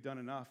think we've done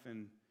enough,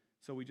 and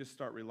so we just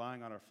start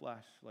relying on our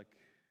flesh. Like,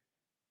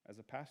 as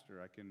a pastor,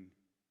 I can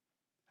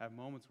have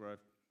moments where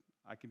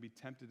I can be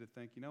tempted to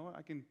think, you know what,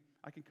 I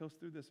can coast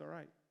through this all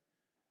right.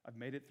 I've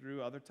made it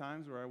through other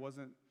times where I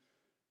wasn't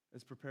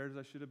as prepared as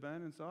I should have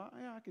been, and so,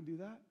 yeah, I can do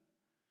that.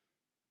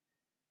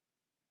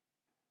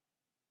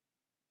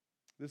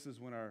 This is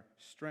when our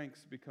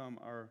strengths become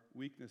our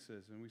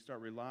weaknesses, and we start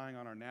relying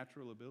on our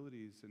natural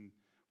abilities, and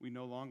we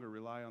no longer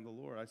rely on the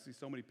Lord. I see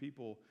so many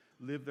people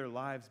live their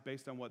lives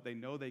based on what they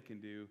know they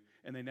can do,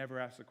 and they never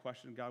ask the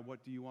question, God,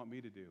 what do you want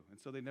me to do? And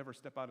so they never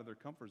step out of their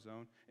comfort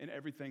zone, and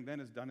everything then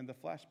is done in the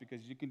flesh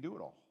because you can do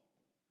it all.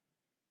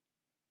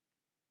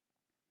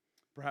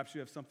 Perhaps you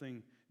have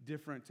something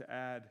different to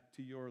add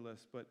to your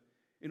list, but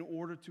in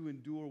order to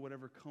endure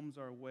whatever comes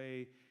our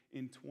way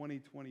in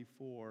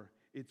 2024,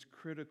 it's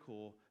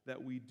critical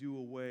that we do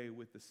away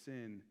with the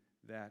sin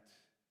that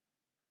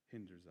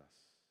hinders us.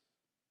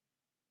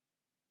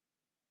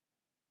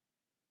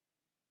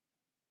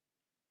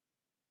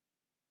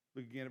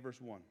 Look again at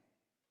verse 1.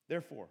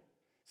 Therefore,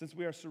 since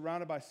we are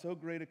surrounded by so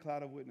great a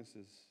cloud of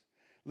witnesses,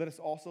 let us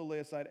also lay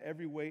aside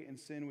every weight and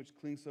sin which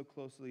clings so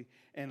closely,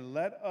 and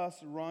let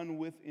us run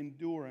with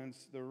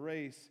endurance the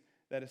race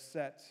that is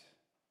set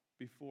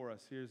before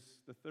us. Here's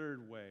the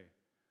third way.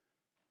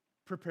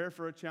 Prepare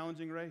for a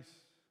challenging race.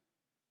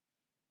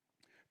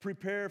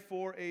 Prepare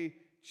for a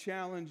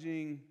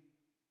challenging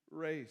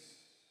race.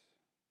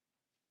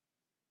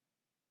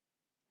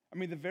 I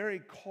mean, the very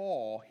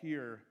call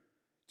here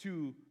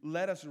to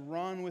let us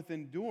run with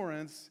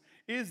endurance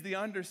is the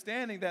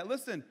understanding that,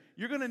 listen,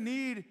 you're going to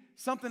need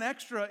something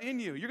extra in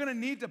you. You're going to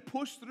need to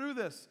push through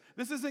this.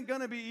 This isn't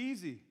going to be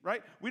easy,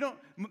 right?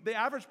 The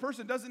average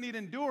person doesn't need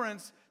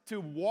endurance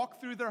to walk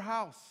through their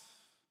house.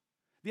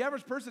 The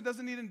average person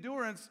doesn't need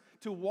endurance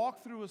to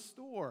walk through a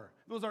store.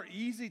 Those are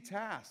easy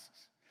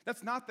tasks.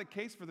 That's not the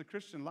case for the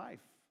Christian life.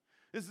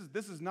 This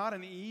is not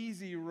an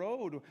easy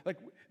road. Like,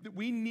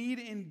 we need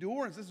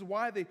endurance. This is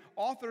why the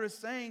author is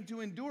saying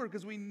to endure,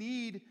 because we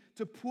need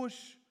to push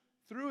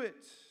through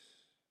it.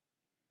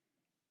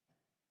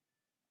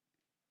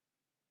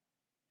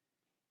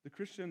 The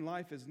Christian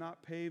life is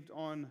not paved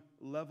on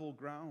level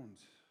ground.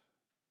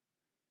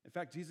 In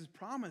fact, Jesus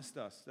promised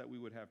us that we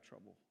would have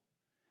trouble.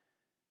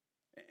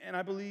 And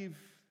I believe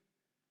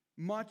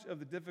much of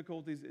the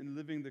difficulties in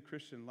living the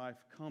Christian life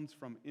comes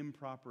from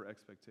improper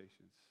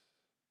expectations.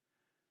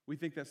 We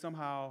think that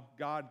somehow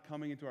God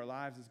coming into our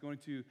lives is going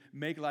to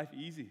make life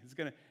easy.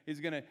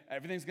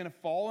 Everything's going to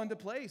fall into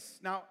place.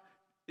 Now,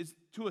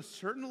 to a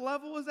certain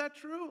level, is that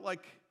true?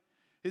 Like,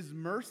 His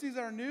mercies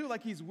are new,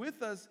 like He's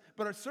with us,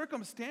 but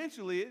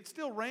circumstantially, it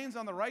still rains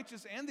on the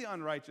righteous and the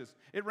unrighteous.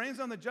 It rains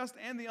on the just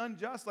and the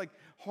unjust. Like,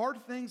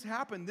 hard things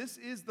happen. This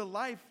is the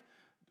life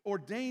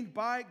ordained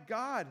by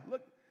God.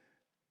 Look,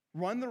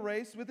 run the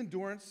race with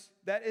endurance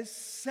that is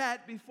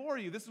set before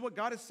you. This is what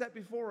God has set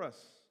before us.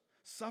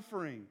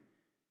 Suffering,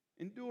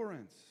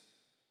 endurance.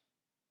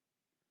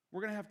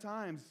 We're going to have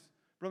times,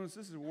 brothers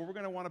and sisters, where we're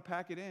going to want to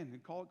pack it in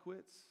and call it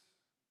quits.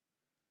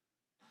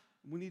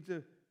 We need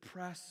to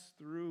press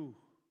through.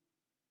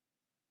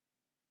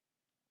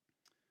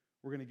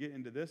 We're going to get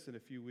into this in a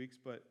few weeks,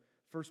 but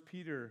 1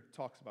 Peter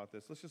talks about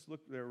this. Let's just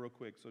look there real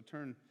quick. So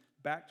turn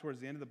back towards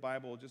the end of the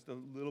Bible just a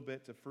little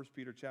bit to 1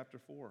 Peter chapter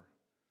 4.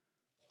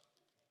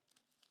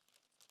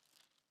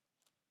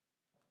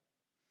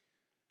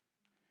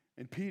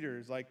 And Peter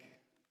is like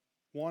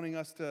wanting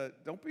us to,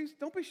 don't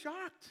be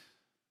shocked.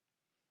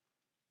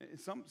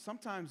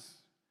 Sometimes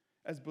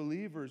as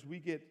believers, we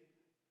get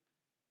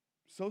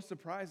so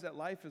surprised that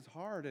life is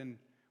hard. And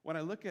when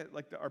I look at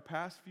our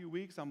past few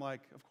weeks, I'm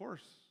like, of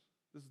course,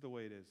 this is the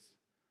way it is.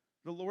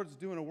 The Lord's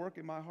doing a work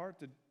in my heart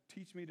to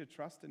teach me to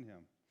trust in Him.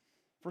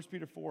 1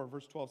 Peter 4,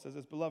 verse 12 says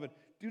this, Beloved,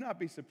 do not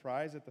be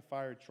surprised at the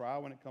fiery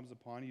trial when it comes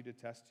upon you to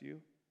test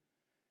you,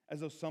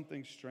 as though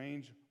something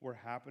strange were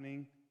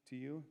happening to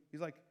you.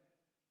 He's like,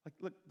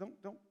 look, don't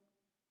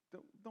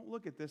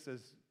look at this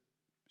as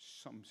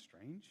something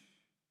strange.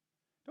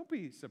 Don't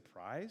be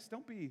surprised.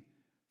 Don't be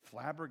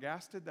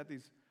flabbergasted that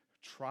these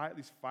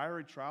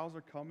fiery trials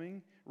are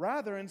coming.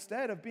 Rather,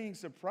 instead of being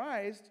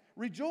surprised,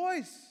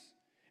 rejoice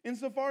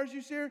insofar as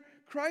you share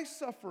Christ's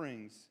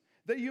sufferings,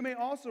 that you may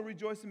also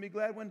rejoice and be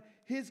glad when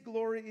His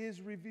glory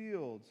is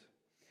revealed.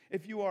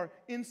 If you are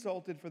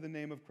insulted for the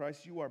name of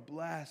Christ, you are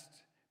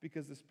blessed,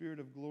 because the Spirit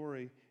of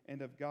glory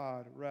and of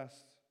God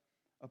rests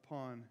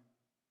upon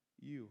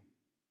you.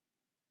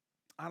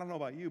 I don't know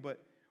about you,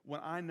 but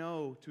when I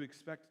know to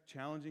expect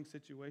challenging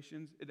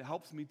situations, it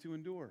helps me to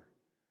endure.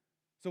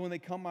 So when they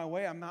come my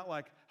way, I'm not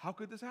like, how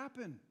could this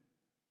happen?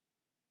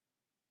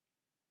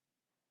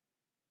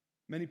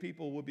 Many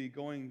people will be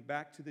going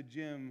back to the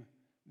gym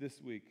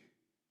this week.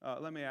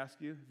 Let me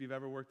ask you, if you've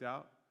ever worked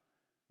out,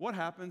 what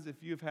happens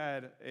if you've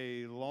had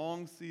a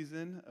long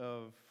season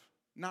of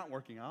not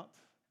working out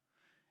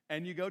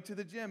and you go to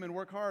the gym and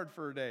work hard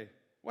for a day?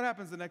 What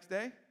happens the next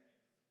day?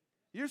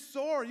 You're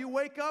sore. You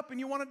wake up and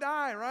you want to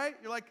die, right?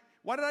 You're like,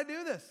 why did I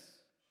do this?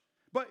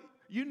 But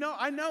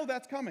I know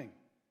that's coming.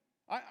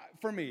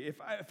 For me,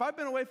 if I've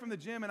been away from the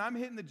gym and I'm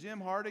hitting the gym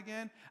hard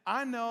again,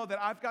 I know that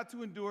I've got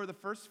to endure the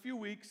first few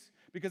weeks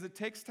because it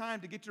takes time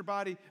to get your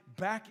body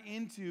back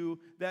into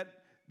that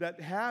that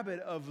habit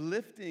of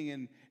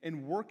lifting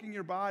and working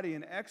your body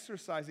and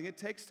exercising, it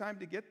takes time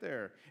to get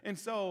there. And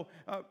so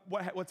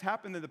what's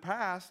happened in the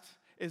past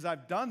is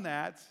I've done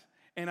that,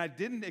 and I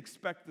didn't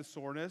expect the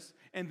soreness,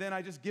 and then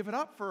I just give it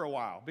up for a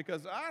while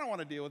because I don't want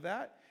to deal with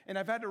that. And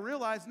I've had to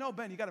realize, no,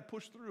 Ben, you got to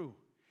push through.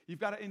 You've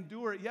got to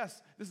endure it.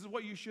 Yes, this is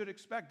what you should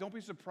expect. Don't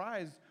be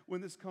surprised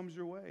when this comes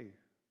your way.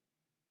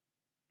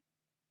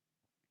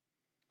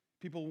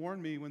 People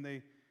warned me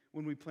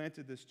when we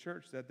planted this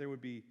church that there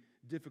would be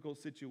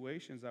difficult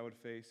situations I would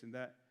face and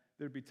that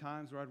there'd be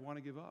times where I'd want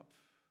to give up.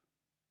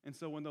 And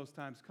so when those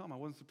times come, I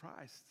wasn't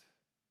surprised.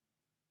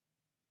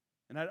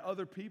 And I had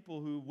other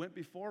people who went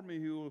before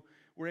me who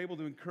were able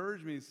to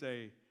encourage me and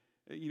say,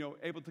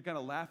 able to kind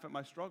of laugh at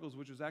my struggles,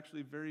 which was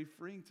actually very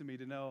freeing to me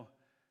to know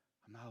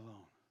I'm not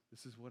alone.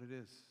 This is what it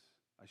is.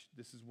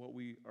 This is what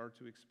we are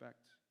to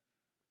expect.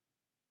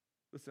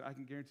 Listen, I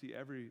can guarantee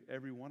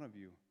every one of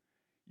you,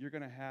 you're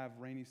going to have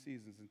rainy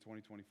seasons in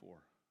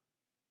 2024.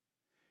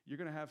 You're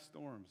going to have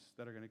storms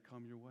that are going to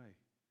come your way.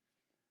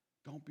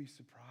 Don't be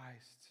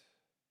surprised.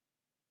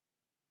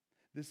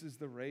 This is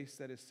the race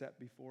that is set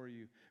before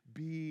you.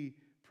 Be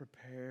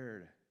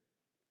prepared.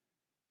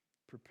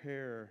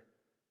 Prepare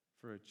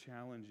for a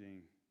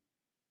challenging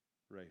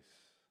race.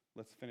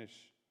 Let's finish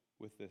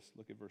with this.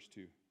 Look at verse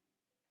 2.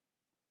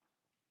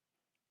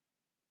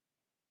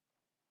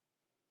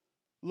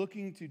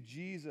 Looking to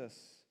Jesus,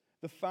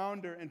 the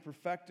founder and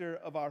perfecter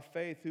of our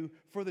faith, who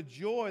for the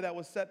joy that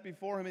was set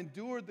before him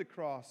endured the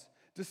cross,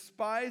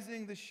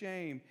 despising the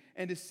shame,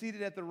 and is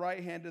seated at the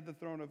right hand of the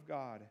throne of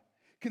God.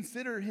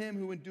 Consider him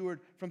who endured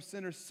from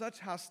sinners such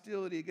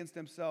hostility against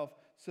himself,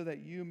 so that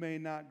you may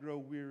not grow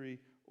weary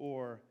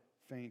or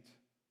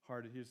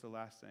faint-hearted. Here's the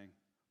last thing.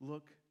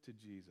 Look to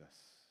Jesus.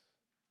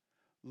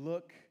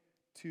 Look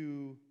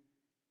to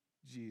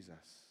Jesus.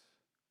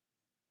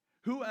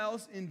 Who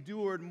else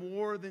endured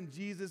more than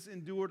Jesus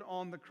endured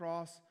on the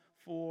cross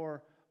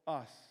for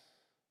us?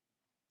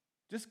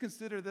 Just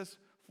consider this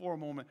for a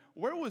moment.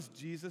 Where was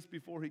Jesus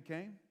before he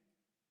came?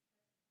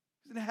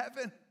 He's in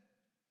heaven.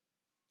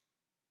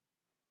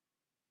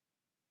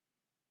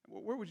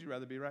 Where would you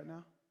rather be right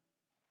now?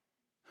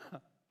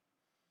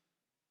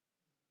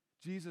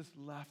 Jesus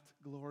left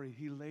glory.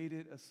 He laid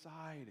it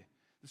aside.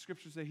 The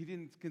scriptures say he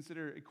didn't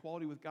consider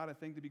equality with God a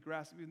thing to be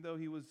grasped, even though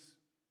he was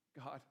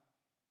God.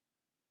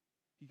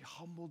 He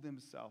humbled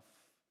himself.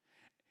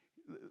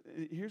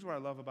 Here's what I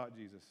love about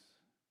Jesus.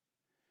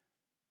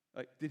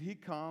 Did he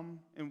come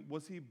and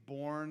was he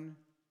born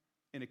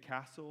in a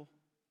castle?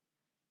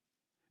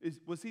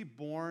 Was he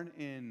born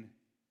in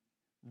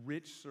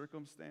rich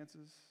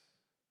circumstances?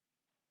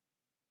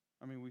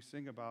 I mean, we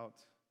sing about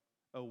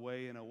a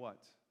way and a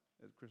what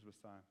at Christmas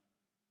time?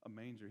 A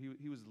manger.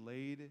 He was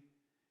laid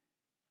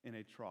in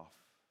a trough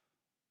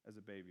as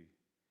a baby.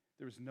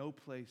 There was no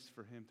place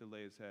for him to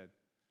lay his head.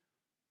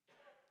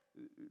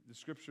 The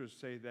scriptures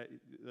say that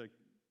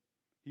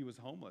he was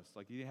homeless.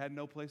 He had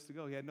no place to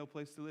go. He had no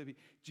place to live.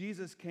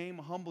 Jesus came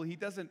humble. He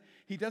doesn't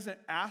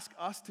ask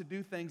us to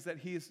do things that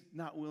he is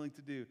not willing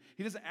to do.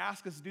 He doesn't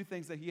ask us to do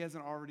things that he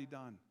hasn't already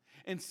done.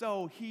 And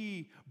so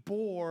he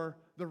bore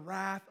the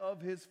wrath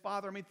of his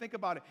Father. I mean, think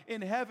about it.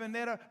 In heaven, they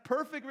had a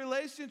perfect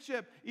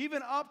relationship,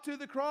 even up to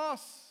the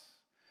cross.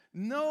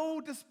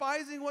 No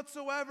despising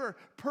whatsoever.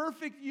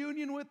 Perfect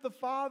union with the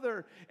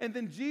Father. And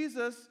then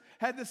Jesus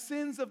had the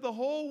sins of the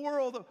whole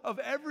world,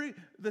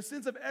 the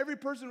sins of every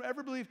person who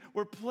ever believed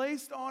were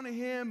placed on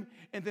him.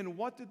 And then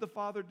what did the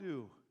Father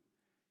do?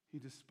 He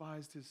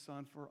despised his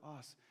Son for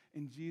us.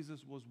 And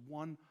Jesus was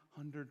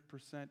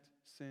 100%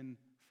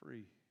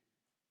 sin-free.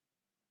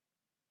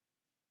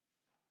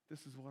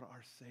 This is what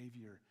our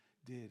Savior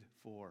did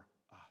for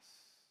us.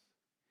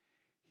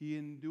 He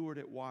endured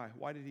it. Why?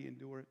 Why did he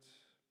endure it?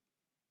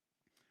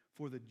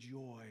 For the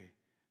joy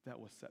that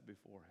was set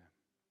before him.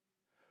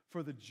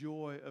 For the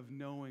joy of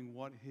knowing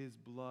what his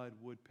blood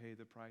would pay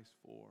the price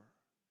for.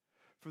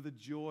 For the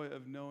joy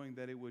of knowing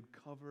that it would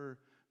cover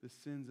the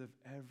sins of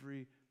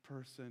every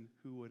person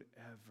who would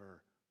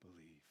ever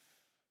believe.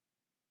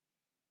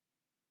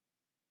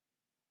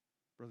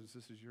 Brothers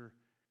and sisters, your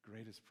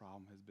greatest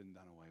problem has been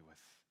done away with.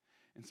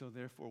 And so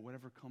therefore,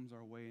 whatever comes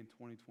our way in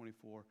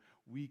 2024,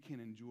 we can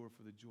endure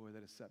for the joy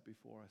that is set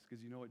before us.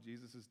 Because you know what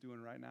Jesus is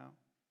doing right now?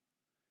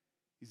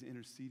 He's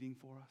interceding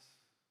for us,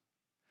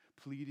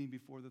 pleading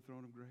before the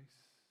throne of grace.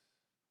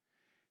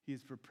 He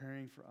is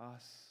preparing for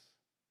us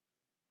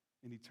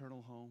an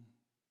eternal home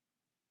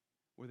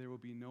where there will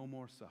be no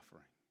more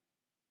suffering,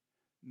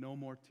 no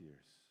more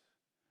tears,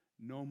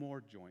 no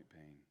more joint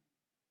pain,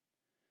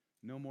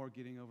 no more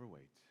getting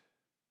overweight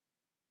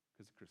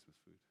because of Christmas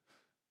food.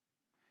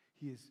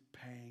 He is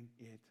paying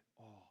it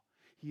all.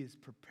 He is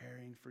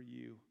preparing for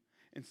you.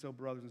 And so,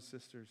 brothers and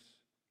sisters,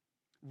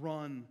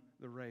 run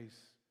the race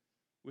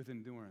with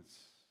endurance.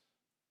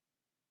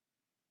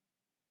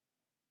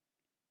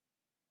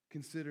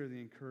 Consider the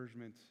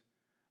encouragement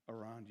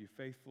around you.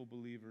 Faithful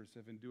believers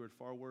have endured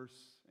far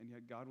worse, and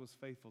yet God was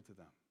faithful to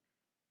them.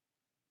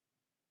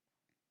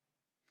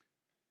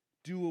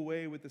 Do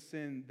away with the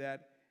sin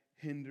that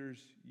hinders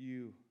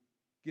you.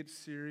 Get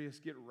serious,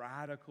 get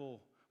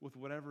radical with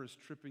whatever is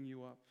tripping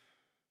you up.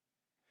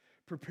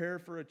 Prepare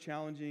for a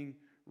challenging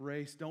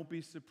race. Don't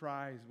be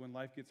surprised when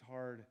life gets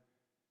hard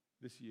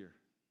this year.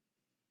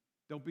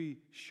 Don't be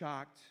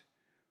shocked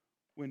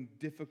when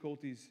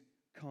difficulties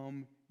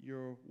come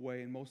your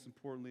way. And most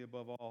importantly,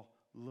 above all,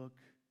 look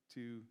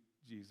to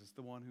Jesus,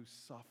 the one who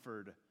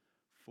suffered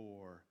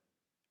for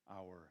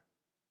our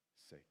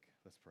sake.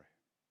 Let's pray.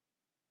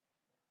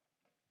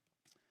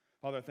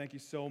 Father, thank you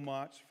so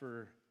much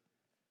for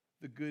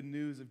the good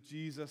news of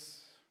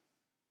Jesus,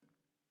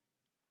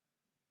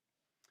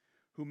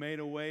 who made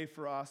a way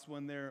for us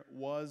when there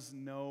was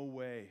no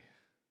way.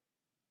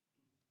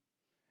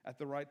 At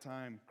the right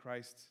time,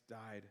 Christ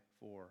died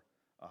for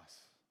us.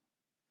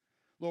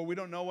 Lord, we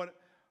don't know what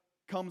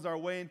comes our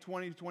way in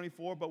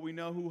 2024, but we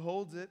know who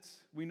holds it.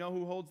 We know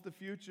who holds the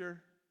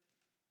future.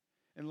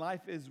 And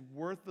life is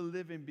worth the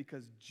living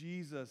because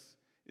Jesus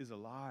is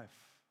alive.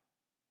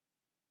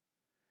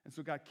 And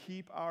so, God,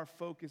 keep our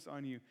focus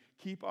on you.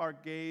 Keep our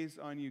gaze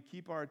on you.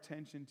 Keep our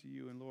attention to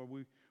you. And Lord,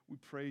 we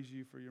praise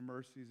you for your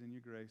mercies and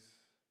your grace.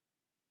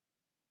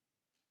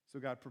 So,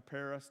 God,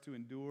 prepare us to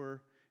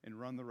endure and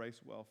run the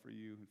race well for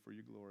you and for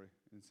your glory.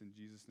 And it's in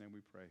Jesus' name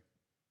we pray.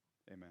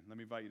 Amen. Let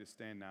me invite you to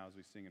stand now as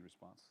we sing in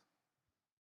response.